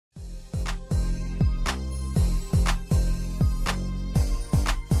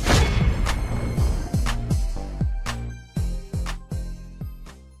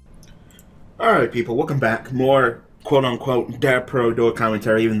Alright, people, welcome back. More quote-unquote Devpro Duel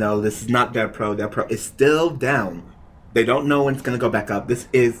Commentary, even though this is not Devpro. Devpro is still down. They don't know when it's going to go back up. This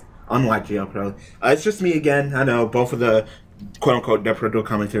is on Ygopro. It's just me again. I know both of the quote-unquote Devpro Duel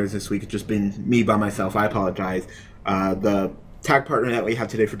Commentaries this week have just been me by myself. I apologize. The tag partner that we have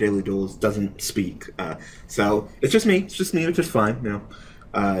today for Daily Duels doesn't speak. So it's just me. It's just me, which is fine, you know.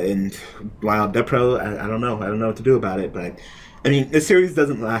 And while Devpro, I don't know. I don't know what to do about it, but I mean, this series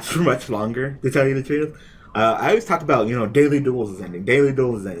doesn't last for much longer, to tell you the truth. I always talk about, you know, Daily Duels is ending, Daily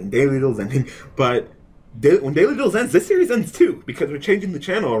Duels is ending, Daily Duels is ending, but when Daily Duels ends, this series ends too, because we're changing the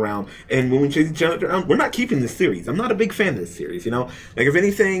channel around, and when we change the channel around, we're not keeping this series. I'm not a big fan of this series, you know? Like, if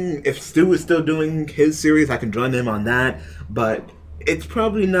anything, if Stu is still doing his series, I can join him on that, but it's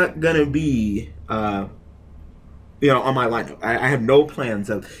probably not gonna be, you know, on my lineup. I have no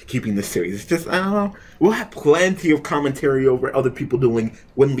plans of keeping this series. It's just, I don't know. We'll have plenty of commentary over other people doing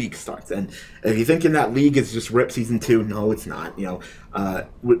when League starts. And if you're thinking that League is just RIP Season 2, no, it's not. You know,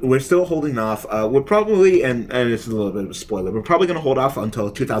 we're still holding off. We're probably, and this is a little bit of a spoiler, we're probably going to hold off until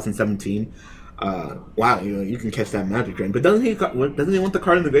 2017. Wow, you know, you can catch that magic train. But doesn't he want the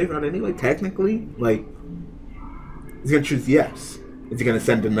card in the graveyard anyway, technically? Like, he's going to choose yes. Is he going to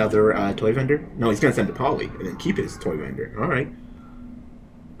send another toy vendor? No, he's going to send a Poly and then keep his toy vendor. All right.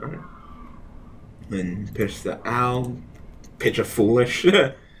 All right. Then pitch the owl. Pitch a foolish.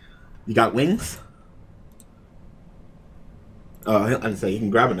 You got wings? Oh, I'd say you can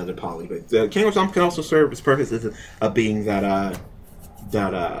grab another Poly, but the King of Swamp can also serve its purpose as being that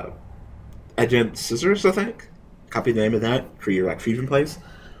Agent Scissors, I think. Copy the name of that for your like fusion plays.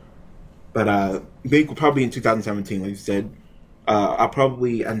 But League will probably in 2017, like you said. I'll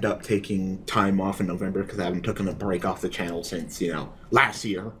probably end up taking time off in November because I haven't taken a break off the channel since, you know, last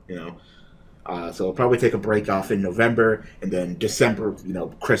year, you know. So I'll probably take a break off in November, and then December, you know,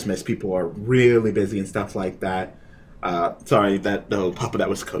 Christmas, people are really busy and stuff like that. Sorry, the Papa that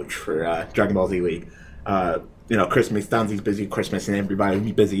was coach for Dragon Ball Z League. You know, Christmas, Stanzi's busy, Christmas, and everybody will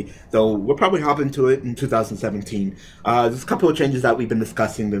be busy. So we'll probably hop into it in 2017. There's a couple of changes that we've been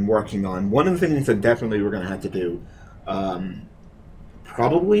discussing, been working on. One of the things that definitely we're going to have to do,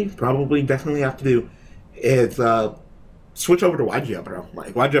 definitely have to do is switch over to Ygopro.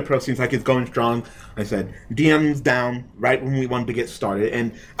 Like, Ygopro seems like it's going strong. Like I said, DM's down right when we wanted to get started,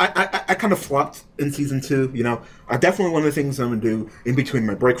 and I kind of flopped in Season 2, you know. Definitely one of the things I'm going to do in between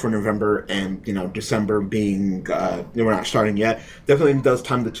my break for November and, you know, December being, you know, we're not starting yet, definitely does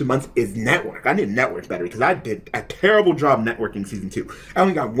time the 2 months, is network. I need to network better, because I did a terrible job networking Season 2. I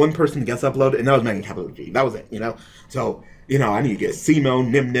only got one person to guest upload, and that was Megan Capital G. That was it, you know. So, you know, I need to get Simo,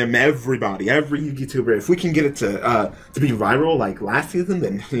 Nim, everybody, every YouTuber. If we can get it to be viral like last season,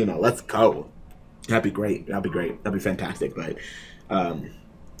 then, you know, let's go. That'd be great. That'd be great. That'd be fantastic. But,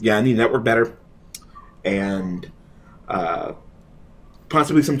 yeah, I need to network better. And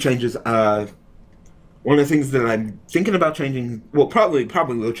possibly some changes. One of the things that I'm thinking about changing, well, probably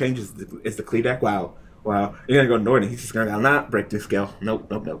will change is the Klee deck. Wow, you're gonna go Norton. He's just gonna not break this scale. Nope.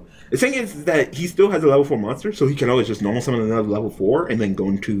 The thing is that he still has a level 4 monster, so he can always just normal summon another level 4 and then go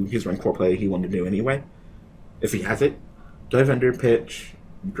into his rank 4 play he wanted to do anyway, if he has it. Toy vendor, pitch,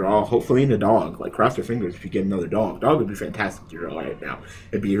 draw, hopefully in a dog. Like, cross your fingers if you get another dog. Dog would be fantastic to draw right now.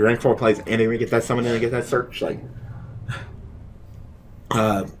 It'd be your rank 4 plays, and then get that summon and get that search. Like,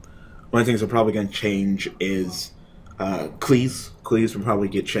 one of the things we're probably going to change is Klees. Klees will probably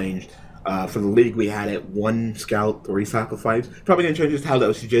get changed. For the League, we had it 1 scout, 3 sacrifice. Probably going to change just how the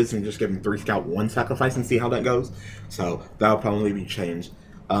OCG is and just give him 3 scout, 1 sacrifice and see how that goes. So that'll probably be changed.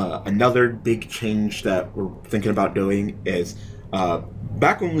 Another big change that we're thinking about doing is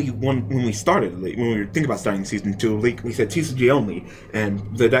back when we started League, when we were thinking about starting Season 2 League, we said TCG only,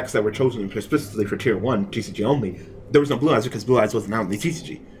 and the decks that were chosen specifically for Tier 1 TCG only, there was no Blue Eyes because Blue Eyes wasn't out in the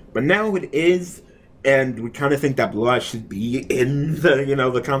TCG. But now it is, and we kind of think that Blue Eyes should be in the, you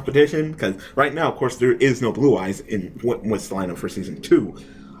know, the competition, because right now, of course, there is no Blue Eyes in what's the lineup for Season 2,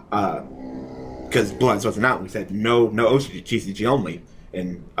 because Blue Eyes wasn't out. We said no OCG, TCG only,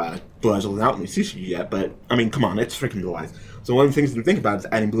 and Blue Eyes wasn't out in the TCG yet, but, I mean, come on, it's freaking Blue Eyes. So one of the things to think about is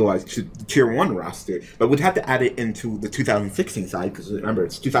adding Blue Eyes to the Tier 1 roster, but we'd have to add it into the 2016 side, because remember,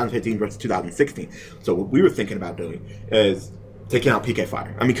 it's 2015 versus 2016. So what we were thinking about doing is taking out PK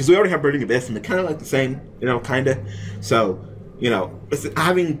Fire. I mean, because we already have Burning Abyss, and they're kind of like the same, you know, kind of. So, you know,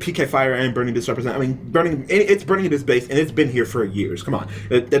 having PK Fire and Burning Abyss represent, I mean, it's Burning Abyss base, and it's been here for years. Come on.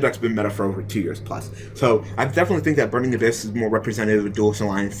 That deck's been meta for over 2 years plus. So, I definitely think that Burning Abyss is more representative of Duelist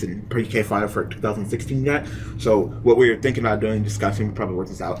Alliance than PK Fire for 2016 yet. So, what we were thinking about doing, discussing, we probably work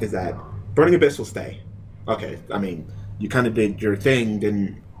this out, is that Burning Abyss will stay. Okay, I mean, you kind of did your thing,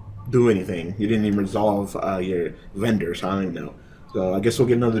 didn't do anything. You didn't even resolve your vendors. I don't even know. So I guess we'll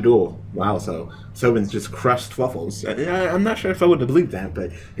get another duel. Wow, so Sobin's just crushed Fluffles. I'm not sure if I would have believed that,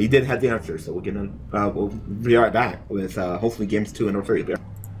 but he did have the answer. So we'll be right back with hopefully games 2 and 3.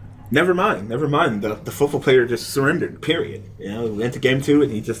 Never mind. The Fluffle player just surrendered. Period. You know, we went to game 2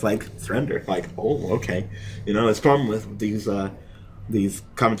 and he just like surrendered. Like, oh, okay. You know, it's problem with these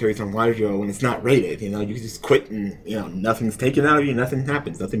commentaries on Wario when it's not rated. You know, you just quit and, you know, nothing's taken out of you, nothing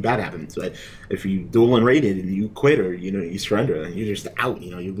happens, nothing bad happens. But if you duel unrated and you quit or, you know, you surrender, then you're just out,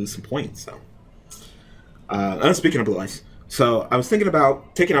 you know, you lose some points. So, I'm speaking of Blue Eyes. So, I was thinking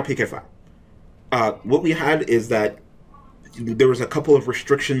about taking out PK5. What we had is that there was a couple of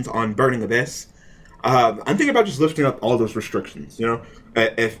restrictions on Burning Abyss. I'm thinking about just lifting up all those restrictions, you know,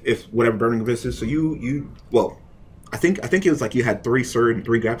 if whatever Burning Abyss is. So well, I think it was like you had 3 Surge and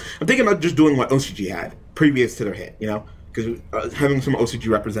 3 Grab. I'm thinking about just doing what OCG had previous to their hit, you know, because having some OCG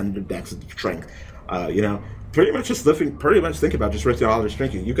representative decks is strength, you know, pretty much think about just lifting all their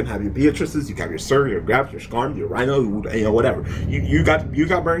strength. You can have your Beatrices, you can have your Surge, your Grabs, your Skarm, your Rhino, you know, whatever. You got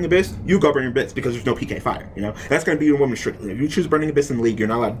Burning Abyss, you go Burning Abyss because there's no PK Fire, you know. That's going to be your one restriction. If you choose Burning Abyss in the league, you're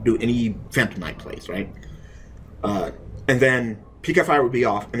not allowed to do any Phantom Knight plays, right? And then PK Fire would be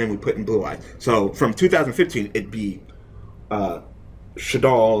off, and then we put in Blue Eyes. So from 2015, it'd be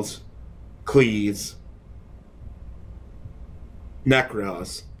Shadal's, Klee's,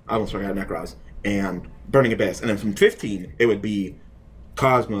 Necros. I almost forgot Necros, and Burning Abyss. And then from 15, it would be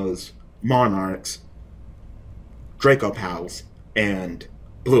Cosmos, Monarchs, Draco Pals, and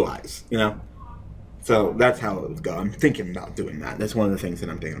Blue Eyes. You know. So that's how it would go. I'm thinking about doing that. That's one of the things that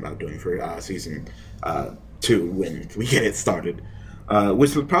I'm thinking about doing for season 2 when we get it started.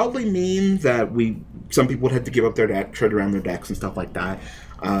 Which would probably mean that some people would have to give up their deck, trade around their decks and stuff like that.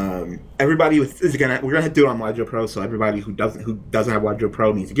 Everybody we're gonna do it on Ygopro, so everybody who doesn't have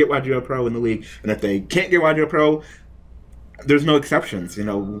Ygopro needs to get Ygopro in the league, and if they can't get Ygopro, there's no exceptions. You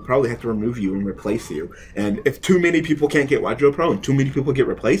know, we'll probably have to remove you and replace you. And if too many people can't get Ygopro and too many people get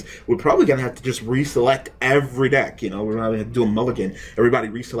replaced, we're probably gonna have to just reselect every deck. You know, we're gonna have to do a mulligan. Everybody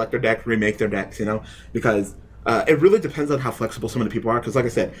reselect their deck, remake their decks. You know, because it really depends on how flexible some of the people are. Because, like I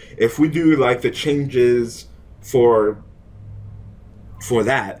said, if we do like the changes for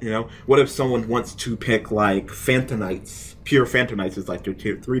that, you know, what if someone wants to pick like Phantom Knights, pure Phantom Knights is like their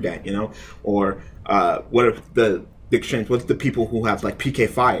tier 3 deck, you know, or what if the exchange? What if the people who have like PK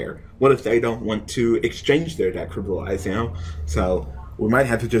Fire? What if they don't want to exchange their deck for Blue Eyes? You know, so we might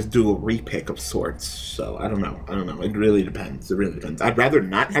have to just do a repick of sorts. So I don't know. It really depends. I'd rather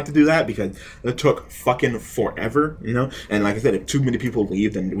not have to do that because it took fucking forever, you know? And like I said, if too many people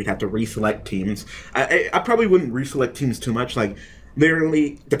leave, then we'd have to reselect teams. I probably wouldn't reselect teams too much. Like,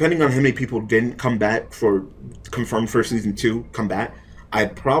 literally, depending on how many people didn't come back for confirmed for season 2 come back,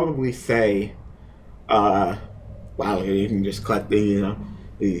 I'd probably say, wow, you can just collect the, you know,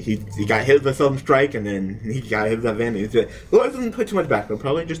 he got hit with a Southern Strike, and then he got hit with that Vandy's. Well, it doesn't put too much back, but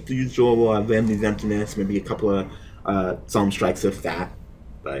probably just the usual Vandy's Emptiness, maybe a couple of Southern Strikes, if that.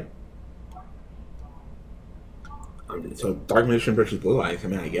 But so Dark Magician versus Blue Eyes, I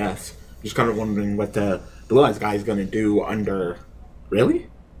mean, I guess. Just kind of wondering what the Blue Eyes guy is going to do under... Really?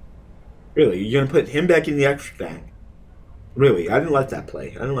 Really? You're going to put him back in the extra deck? Really? I didn't like that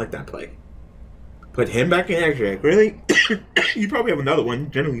play. Put him back in the extra deck? Really? You probably have another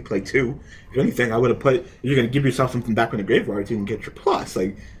one. Generally, you play 2. If anything, I would have put... You're going to give yourself something back in the graveyard so you can get your plus.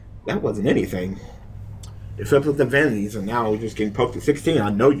 Like, that wasn't anything. You flipped with the vanities, and now we're just getting poked at 16. I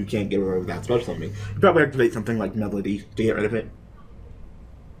know you can't get rid of that special on me. You probably activate something like Melody to get rid of it.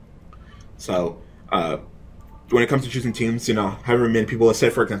 So, when it comes to choosing teams, you know, however many people, let's say,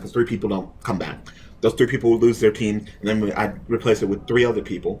 for example, 3 people don't come back. Those 3 people would lose their team, and then I'd replace it with 3 other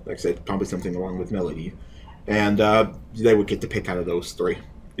people. Like I said, probably something along with Melody. And they would get to pick out of those 3.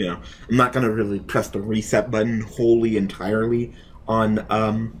 You know, I'm not going to really press the reset button wholly, entirely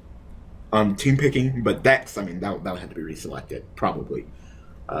on team picking, but decks, I mean, that would have to be reselected, probably.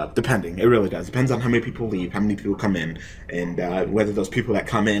 Depending. It really does. Depends on how many people leave, how many people come in, and whether those people that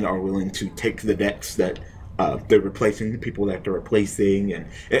come in are willing to take the decks that they're replacing, the people that they're replacing, and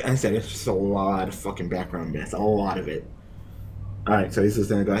as I said, it's just a lot of fucking background mess, a lot of it. Alright, so he's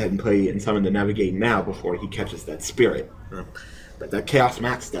just going to go ahead and play and summon the Navigate now before he catches that Spirit. But that Chaos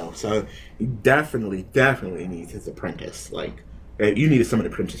Max, though, so he definitely needs his Apprentice. Like, you need to summon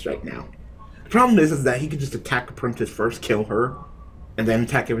Apprentice right now. The problem is that he could just attack Apprentice first, kill her, and then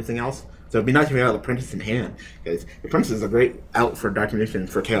attack everything else. So it'd be nice if we had Apprentice in hand, because Apprentice is a great out for Dark Magician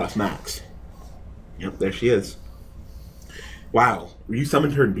for Chaos Max. Yep, there she is. Wow, you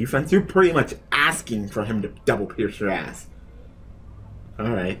summoned her in defense? You're pretty much asking for him to double pierce your ass.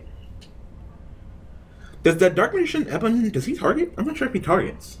 Alright. Does that Dark Magician Eben, does he target? I'm not sure if he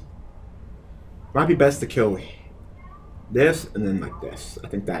targets. Might be best to kill this and then like this. I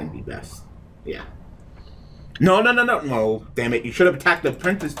think that would be best. Yeah. No, damn it. You should have attacked the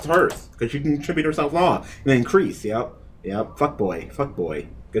apprentice first, because you can contribute yourself law and then increase. Yep. Fuck boy.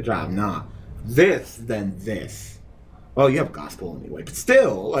 Good job. Nah. This, then this. Well, you have gospel anyway, but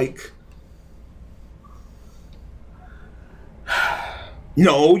still, like.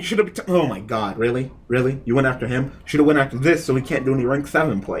 No, you should have. Oh my god, really? You went after him? Should have went after this, so he can't do any rank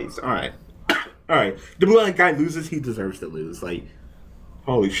 7 plays. Alright. Alright. The blue guy loses, he deserves to lose. Like.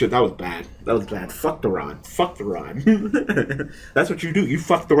 Holy shit, that was bad. Fuck the rod. That's what you do. You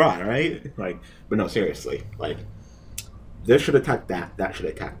fuck the rod, right? Like, but no, seriously. Like, this should attack that. That should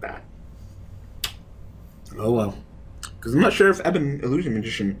attack that. Oh well. Because I'm not sure if Eben, Illusion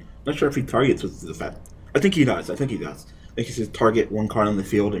Magician, not sure if he targets with this effect. I think he does. I think he says target one card on the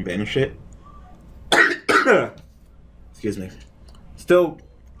field and banish it. Excuse me. Still,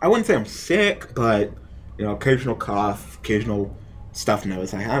 I wouldn't say I'm sick, but, you know, occasional cough, occasional stuff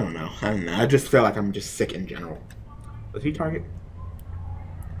nose. I don't know. I just feel like I'm just sick in general. Does he target?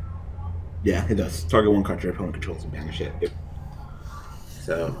 Yeah, it does. Target one card your opponent controls and banish it.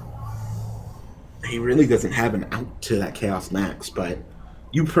 So, he really doesn't have an out to that Chaos Max, but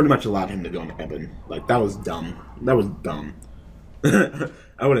you pretty much allowed him to go into Eben. Like, that was dumb. I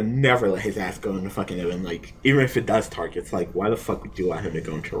would have never let his ass go into fucking Eben. Like, even if it does target, it's like, why the fuck would you allow him to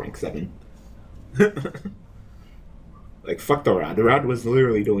go into rank 7? Like, fuck the rod. The rod was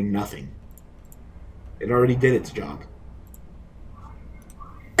literally doing nothing. It already did its job.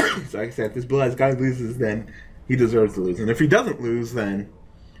 So like I said, if this blue-eyed guy loses, then he deserves to lose. And if he doesn't lose, then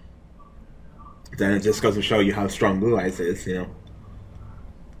it just goes to show you how strong Blue Eyes is, you know.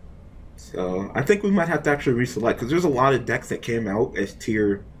 So I think we might have to actually reselect, because there's a lot of decks that came out as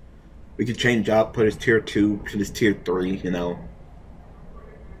tier. We could change up, put his tier 2 to his tier 3, you know.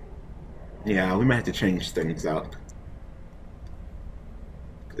 Yeah, we might have to change things up.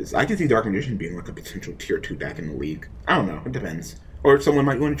 Because I can see Dark Magician being like a potential tier 2 deck in the league. I don't know, it depends. Or someone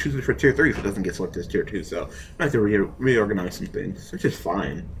might want to choose it for tier 3 if it doesn't get selected as tier 2, so I have to reorganize some things, which is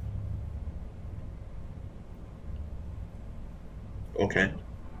fine. Okay.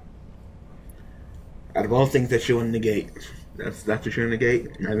 Out of all things that you want to negate, that's what you want to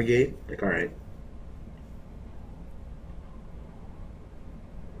negate? Navigate? Like, alright.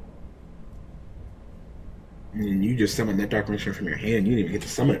 And you just summoned that Dark Magician from your hand. You didn't even get to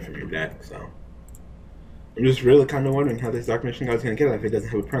summon it from your deck, so. I'm just really kind of wondering how this Dark Magician guy's going to get it if he doesn't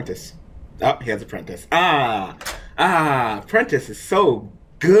have Apprentice. Oh, he has Apprentice. Apprentice is so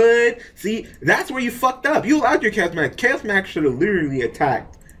good. See, that's where you fucked up. You allowed your Chaos Max. Chaos Max should have literally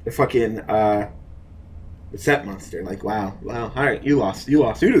attacked the fucking, the set monster. Like, wow. Alright, you lost.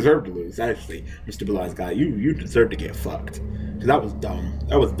 You deserve to lose, actually, Mr. Blue-Eyes guy. You deserve to get fucked. Because that was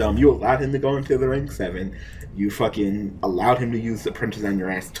dumb. You allowed him to go into the rank 7. You fucking allowed him to use the Apprentice on your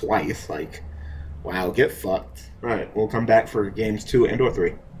ass twice. Like, wow, get fucked. Alright, we'll come back for games 2 and or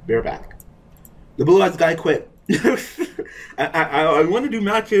 3. Be right back. The Blue-Eyes guy quit. I want to do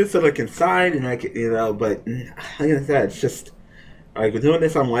matches so that I can side and I can, you know, but like I said, it's just, like, doing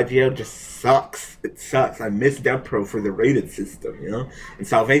this on YGO just sucks. It sucks. I miss Devpro for the rated system, you know? And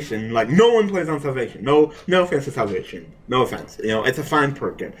Salvation, like, no one plays on Salvation. No offense to Salvation. No offense. You know, it's a fine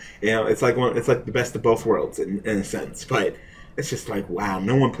program. You know, it's like the best of both worlds in a sense. But it's just like, wow,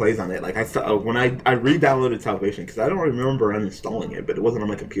 no one plays on it. Like, when I re-downloaded Salvation, because I don't remember uninstalling it, but it wasn't on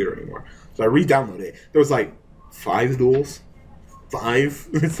my computer anymore. So I re-downloaded it. There was like 5 duels. 5.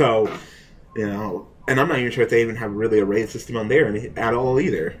 So, you know, and I'm not even sure if they even have really a raid system on there at all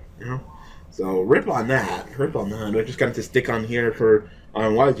either, you know? So, rip on that. We're just going to stick on here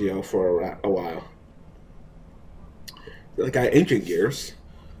on YGO for a while. Like, Ancient Gears.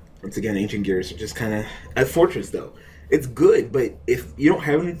 Once again, Ancient Gears are just kind of... At Fortress, though, it's good, but if you don't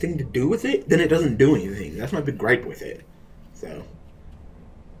have anything to do with it, then it doesn't do anything. That's my big gripe with it. So...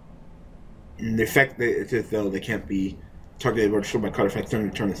 And the effect that it's as though they can't be targeted or destroyed by card effects during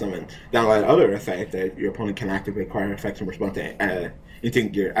the turn of summon. Now, that other effect that your opponent can activate card effects in response to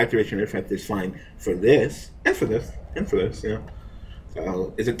Instant Gear activation effect is fine for this, and for this, you know.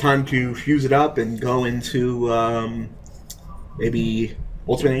 So, is it time to fuse it up and go into maybe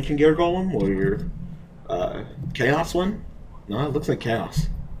Ultimate Ancient Gear Golem or your Chaos one? No, it looks like Chaos.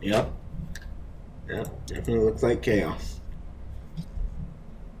 Yep, definitely looks like Chaos.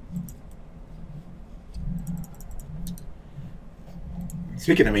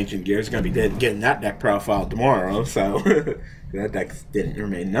 Speaking of Ancient Gears, going to be getting that deck profile tomorrow, so that deck didn't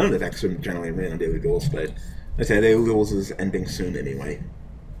remain. None of the decks generally remain on Daily Duels, but I say Daily Duels is ending soon anyway.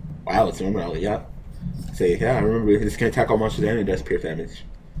 Wow, it's normal, yeah. Say, yeah, I remember this can attack all monsters and it does pierce damage.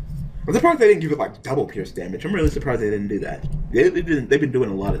 I'm surprised they didn't give it like double pierce damage. I'm really surprised they didn't do that. They've been doing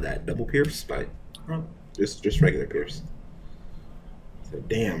a lot of that. Double pierce, but just regular pierce. So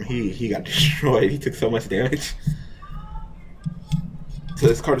damn, he got destroyed. He took so much damage. So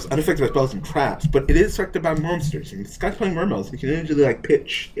this card is unaffected by spells and traps, but it is affected by monsters. And this guy's playing Mermos. He can usually like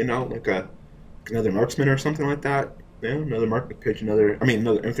pitch, you know, like another marksman or something like that. Yeah, another marksman pitch another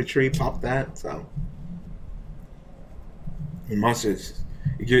infantry, pop that. So and monsters,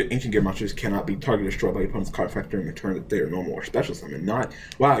 ancient gear monsters cannot be targeted destroyed by your opponent's card effect during the turn that they are normal or special summon. Not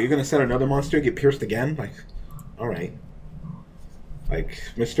wow, you're gonna set another monster and get pierced again? Like, all right. Like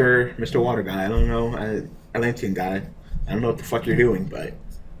Mr. Water guy, I don't know, Atlantean guy. I don't know what the fuck you're doing, but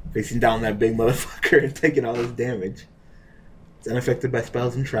facing down that big motherfucker and taking all this damage. It's unaffected by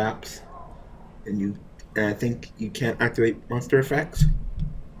spells and traps. And I think you can't activate monster effects.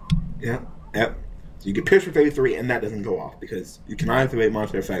 Yeah, yep. So you get pierced for phase 3 and that doesn't go off because you cannot activate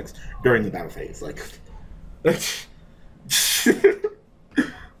monster effects during the battle phase. Like this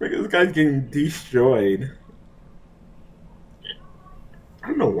guy's getting destroyed. I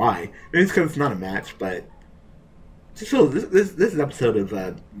don't know why. Maybe it's because it's not a match, but so this episode of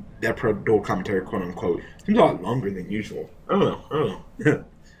Devpro Duel Commentary, quote unquote, seems a lot longer than usual. I don't know.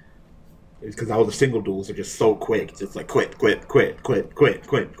 It's because all the single duels are just so quick. It's just like quit.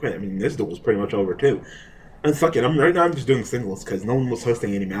 I mean, this duel's pretty much over too. And fuck it, right now I'm just doing singles because no one was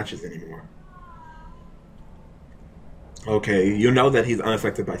hosting any matches anymore. Okay, you know that he's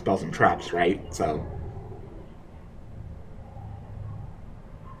unaffected by spells and traps, right? So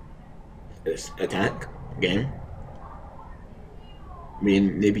this attack game. I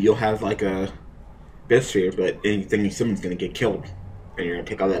mean, maybe you'll have like a Besphere, but anything you summon's gonna get killed. And you're gonna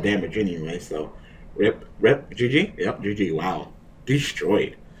take all that damage anyway, so rip, GG? Yep, GG, wow.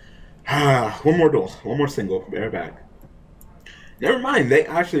 Destroyed. One more duel, one more single, bear back. Never mind, they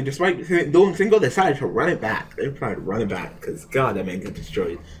actually, despite doing single, they decided to run it back. They tried to run it back, because god, that man got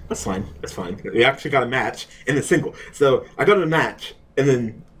destroyed. That's fine, that's fine. We actually got a match in the single. So, I go to the match, and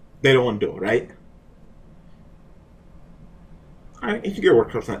then they don't want to do it, right? Alright, ancient gear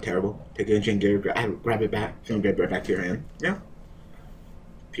workshop's not terrible. Take ancient gear, grab it back, and grab it back to your hand. Yeah.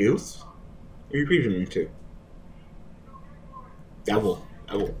 Fuse? What are you fusion into? Devil.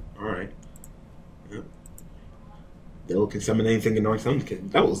 Alright. Yep. Devil can summon anything and noise summon can.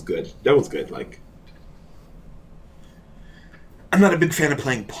 That was good. Like, I'm not a big fan of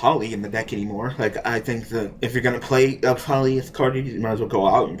playing Poly in the deck anymore. Like, I think that if you're gonna play a Poly as card, you might as well go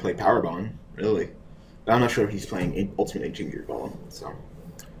out and play Power Bond. Really. But I'm not sure if he's playing Ultimate Ancient Gear Golem, so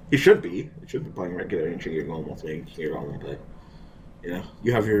he should be. He should be playing regular Ancient Gear Golem, Ultimate Ancient Gear Golem, but you know,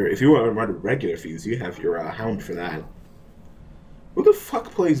 you have your, if you want to run a regular fuse, you have your Hound for that. Who the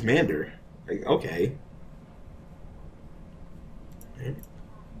fuck plays Mander? Like, okay.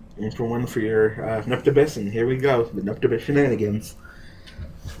 One for your Nuptabis, and here we go, the Nuptabis shenanigans.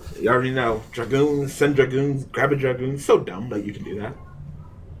 You already know, Dragoons, send Dragoons, grab a Dragoon, so dumb that you can do that.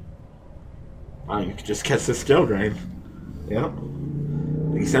 Wow, you can just catch this skill drain. Yep.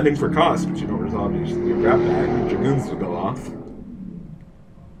 He's sending for cost, but you don't resolve your grab bag, and Dragoons will go off.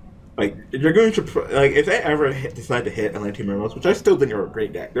 Like, the Dragoons should, like, if they ever decide to hit Atlantean Mermos, which I still think are a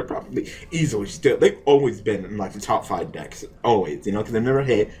great deck, they're probably easily still, they've always been in, like, the top 5 decks. Always, you know, because they've never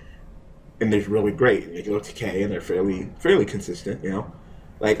hit, and they're really great. And they go to K, and they're fairly consistent, you know.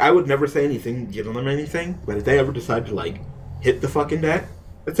 Like, I would never say anything, giving them anything, but if they ever decide to, like, hit the fucking deck,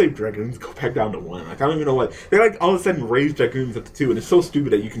 let's say Dragoons go back down to 1. Like, I don't even know what, they, like, all of a sudden raise Dragoons up to 2, and it's so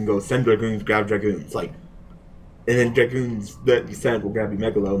stupid that you can go send Dragoons, grab Dragoons, like, and then Dragoons that you send will grab you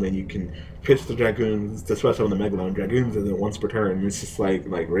Megalo, and then you can pitch the Dragoons to special on the Megalo and Dragoons, and then once per turn. And it's just like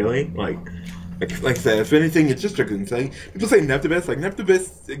really? Like I said, if anything, it's just Dragoons. Like, people say Neptibus, like,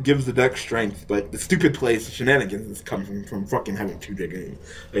 Neptibus gives the deck strength, but the stupid plays, the shenanigans come from fucking having 2 Dragoons.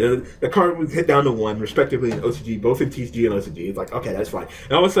 Like, the card was hit down to 1, respectively, in OCG, both in TCG and OCG. It's like, okay, that's fine.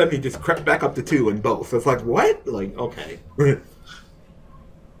 And all of a sudden, he just crept back up to 2 in both. So it's like, what? Like, okay.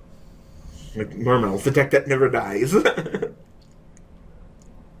 Like, Mermel, the deck that never dies.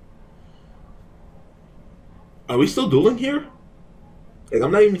 Are we still dueling here? Like,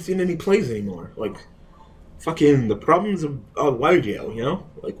 I'm not even seeing any plays anymore. Like, fucking the problems of YGL, you know?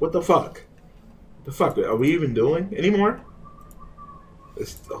 Like, what the fuck? What the fuck? Are we even dueling anymore?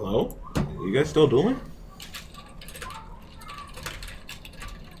 Hello? Are you guys still dueling?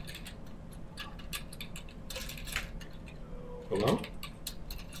 Hello?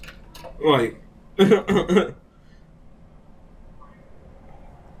 Like,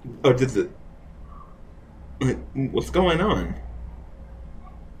 oh, did it? What's going on?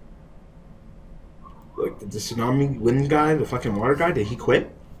 the tsunami wind guy, the fucking water guy, did he quit?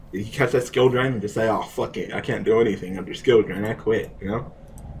 Did he catch that skill drain and just say, oh, fuck it, I can't do anything under skill drain, I quit, you know?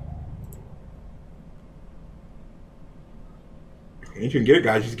 Ancient Gear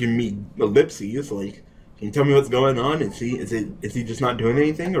guy just giving me ellipses, like, can you tell me what's going on? Is he just not doing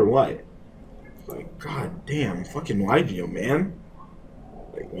anything, or what? Like, god damn, fucking Ygopro, man.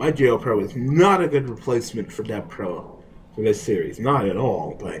 Like, Ygopro is not a good replacement for Devpro for this series, not at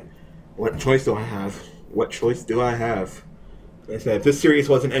all, but what choice do I have? What choice do I have? Like I said, this series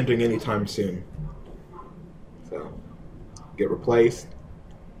wasn't ending anytime soon. So, get replaced.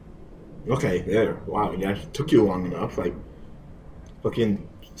 Okay, there. Wow, yeah, it took you long enough. Like, fucking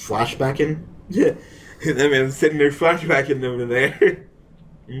flashbacking? Yeah. That man's sitting there flashbacking over there.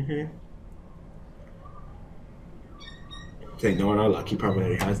 Say, no, our luck. He probably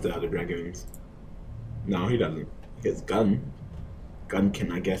already has the other dragoons. No, he doesn't. He has Gun. Gun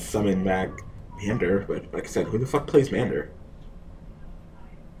can, I guess, summon back Mander, but like I said, who the fuck plays Mander?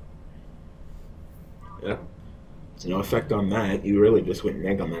 Yeah. So no effect on that. You really just went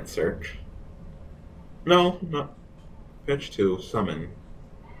neg on that search. No, not fetch 2, summon.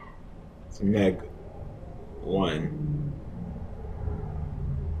 So neg 1.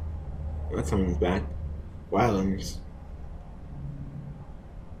 That summons back. Wildlands.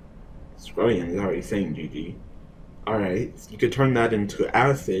 Scorpion is already saying GG. Alright, so you could turn that into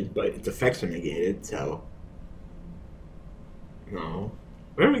acid, but its effects are negated, so... No.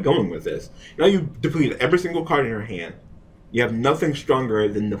 Where are we going with this? Now you've depleted every single card in your hand. You have nothing stronger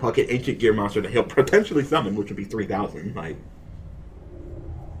than the fucking Ancient Gear monster that he'll potentially summon, which would be 3,000. Like...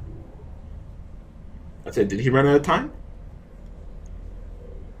 I said, did he run out of time?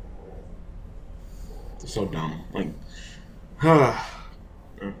 It's so dumb. Like...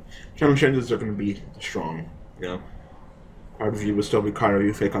 Channel changes are going to be strong, you know. Card review will still be card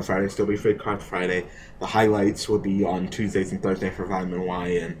review, fake on Friday, still be fake card Friday. The highlights will be on Tuesdays and Thursdays for Vitamin Y,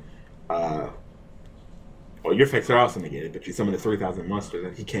 and, well, your fakes are also negated, but you summon the 3,000 monster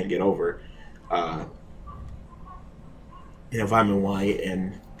that he can't get over. You know, Vitamin Y,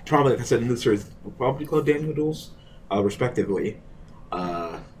 and probably, like I said, in this series, will probably called Daniel Duels, respectively.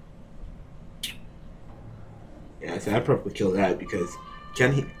 Yeah, so I'd probably kill that, because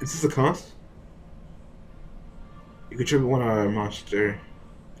can he... Is this a cost? You contribute 1 our monster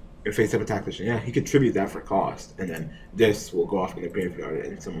your face-up attack position. Yeah, he contribute that for cost, and then this will go off in the graveyard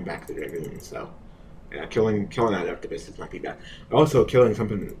and summon back the dragoon. So, yeah, killing that Activist might be bad. Also, killing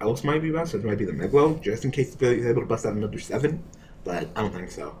something else might be best. It might be the Meglo, just in case he's able to bust out another 7, but I don't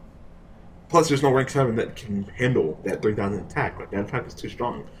think so. Plus, there's no rank 7 that can handle that 3,000 attack. Like, that attack is too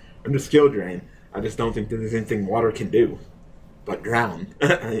strong. Under skill drain, I just don't think that there's anything water can do but drown.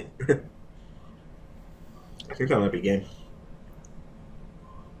 I think that might be game.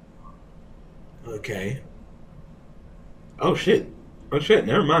 Okay. Oh shit. Oh shit,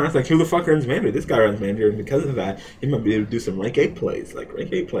 never mind. I was like, who the fuck runs Mander? This guy runs Mander, and because of that, he might be able to do some rank 8 plays. Like,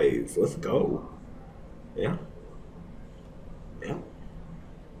 rank 8 plays. Let's go. Yeah. Yeah.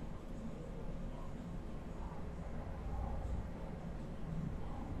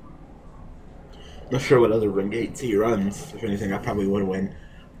 Not sure what other rank 8s he runs. If anything, I probably would win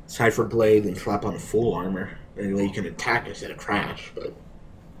Cipher Blade and slap on full armor. Anyway, you can attack instead of crash, but...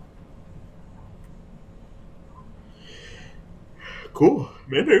 Cool.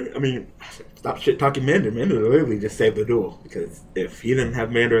 Mander, I mean, stop shit-talking Mander. Mander literally just saved the duel, because if he didn't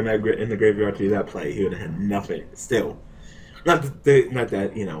have Mander in the graveyard to do that play, he would have had nothing. Still. Not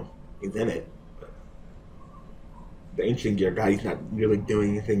that, you know, he's in it. But the Ancient Gear guy, he's not really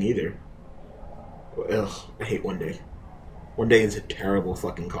doing anything either. Ugh, I hate One Day. One Day is a terrible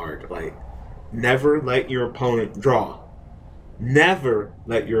fucking card. Like, never let your opponent draw. Never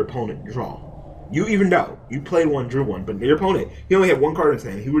let your opponent draw. You even though you played 1, drew 1, but your opponent, he only had 1 card in his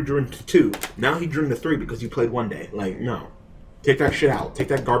hand. He would drew into 2. Now he drew into 3 because you played One Day. Like, no. Take that shit out. Take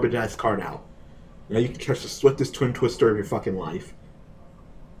that garbage ass card out. Now you can catch the swiftest Twin Twister of your fucking life.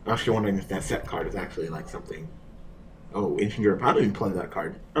 I'm actually wondering if that set card is actually like something. Oh, Ancient Europe. I don't even play that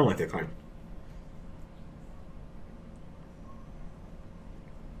card. I don't like that card.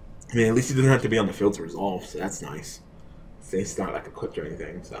 I mean, at least he doesn't have to be on the field to resolve, so that's nice. So it's not like equipped or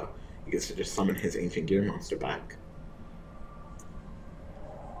anything, so he gets to just summon his Ancient Gear monster back.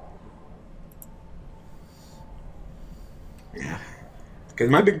 Yeah. Because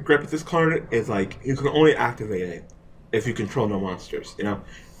my big grip with this card is, like, you can only activate it if you control no monsters, you know?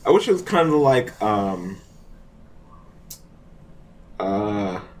 I wish it was kind of like,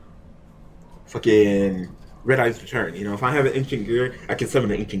 fucking Red Eye's Return. You know, if I have an Ancient Gear, I can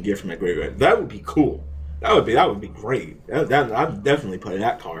summon an Ancient Gear from my graveyard. That would be cool. That would be great. I'd definitely play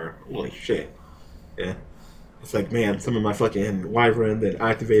that card. Holy shit. Yeah. It's like, man, some of my fucking wyvern that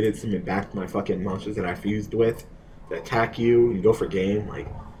activated, some of back my fucking monsters that I fused with that attack you and go for game. Like,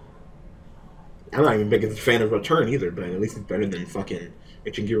 I'm not even big as a fan of Return either, but at least it's better than fucking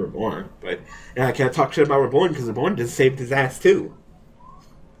Ancient Gear Reborn. But yeah, I can't talk shit about Reborn because Reborn just saved his ass too.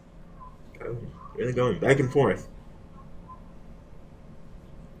 Really going back and forth.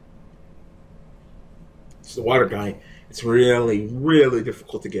 It's the water guy. It's really, really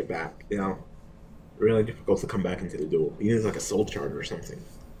difficult to get back, you know? Really difficult to come back into the duel. He needs like a soul charge or something.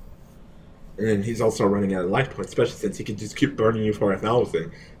 And then he's also running out of life points, especially since he can just keep burning you for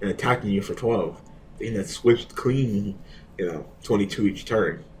 1,000 and attacking you for 12. Then that's switched clean, you know, 22 each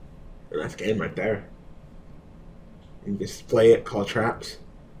turn. And that's game right there. You can just play it, call traps.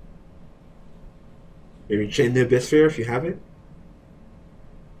 Maybe chain the Abyss Sphere if you have it.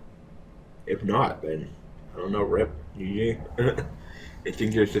 If not, then I don't know, rip. GG. I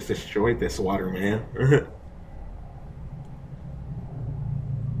think you just destroyed this water, man.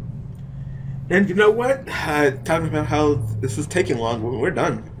 And you know what? Talking about how this is taking long. We're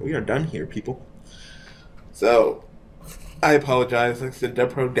done. We are done here, people. So I apologize. Like I said,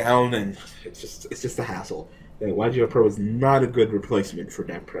 Devpro down, and it's just a hassle. Ygopro is not a good replacement for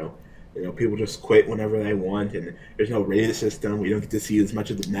Devpro. You know, people just quit whenever they want, and there's no raid system. We don't get to see as much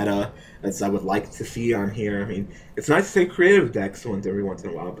of the meta as I would like to see on here. I mean, it's nice to say creative decks every once in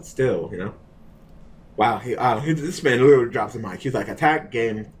a while, but still, you know. Wow, this man literally drops the mic. He's like, attack,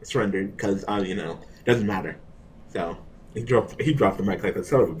 game, surrendered, because, you know, doesn't matter. So, he dropped the mic like a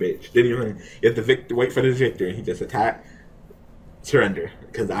son of a bitch. Didn't even get the wait for the victory. He just attack, surrender,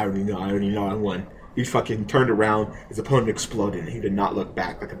 because I already know I won. He fucking turned around, his opponent exploded, and he did not look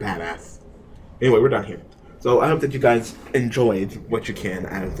back like a badass. Anyway, we're done here. So I hope that you guys enjoyed what you can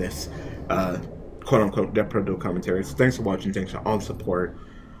out of this quote-unquote Devpro Duel Commentary. So thanks for watching, thanks for all the support.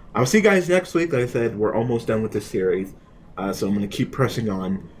 I'll see you guys next week. Like I said, we're almost done with this series. So I'm going to keep pressing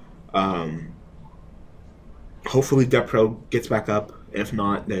on. Hopefully Devpro gets back up. If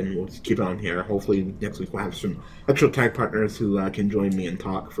not, then we'll just keep it on here. Hopefully next week we'll have some actual tag partners who can join me and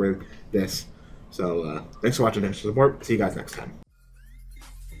talk for this. So, thanks for watching, thanks for support. See you guys next time.